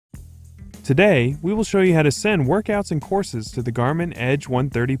Today, we will show you how to send workouts and courses to the Garmin Edge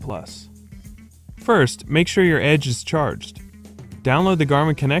 130 Plus. First, make sure your Edge is charged. Download the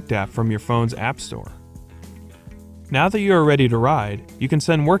Garmin Connect app from your phone's App Store. Now that you are ready to ride, you can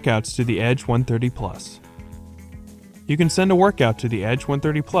send workouts to the Edge 130 Plus. You can send a workout to the Edge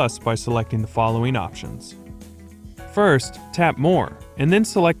 130 Plus by selecting the following options. First, tap More, and then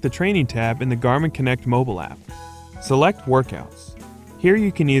select the Training tab in the Garmin Connect mobile app. Select Workouts. Here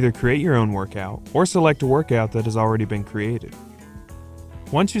you can either create your own workout or select a workout that has already been created.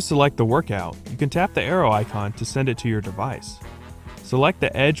 Once you select the workout, you can tap the arrow icon to send it to your device. Select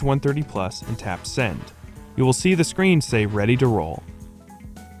the Edge 130 Plus and tap Send. You will see the screen say Ready to Roll.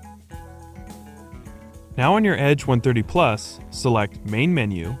 Now on your Edge 130 Plus, select Main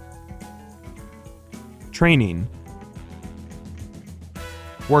Menu, Training,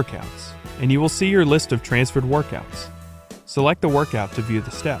 Workouts, and you will see your list of transferred workouts. Select the workout to view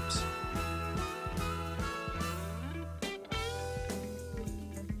the steps.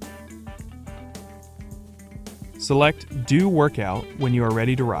 Select Do Workout when you are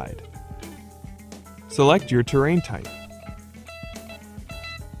ready to ride. Select your terrain type.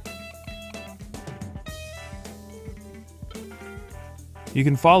 You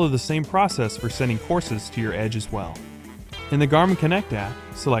can follow the same process for sending courses to your Edge as well. In the Garmin Connect app,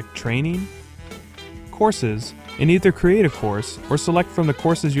 select Training, Courses, and either create a course or select from the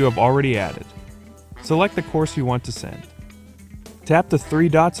courses you have already added. Select the course you want to send. Tap the three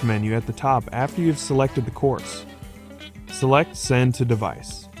dots menu at the top after you've selected the course. Select Send to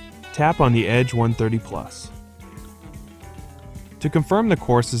Device. Tap on the Edge 130 Plus. To confirm the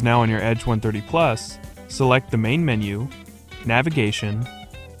course is now on your Edge 130 Plus, select the main menu, Navigation,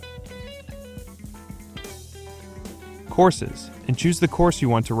 Courses, and choose the course you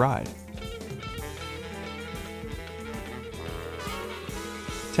want to ride.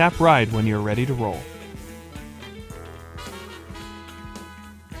 Tap Ride when you are ready to roll.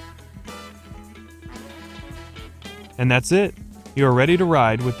 And that's it! You are ready to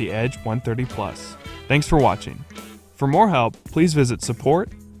ride with the Edge 130 Plus. Thanks for watching. For more help, please visit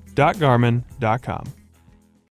support.garmin.com.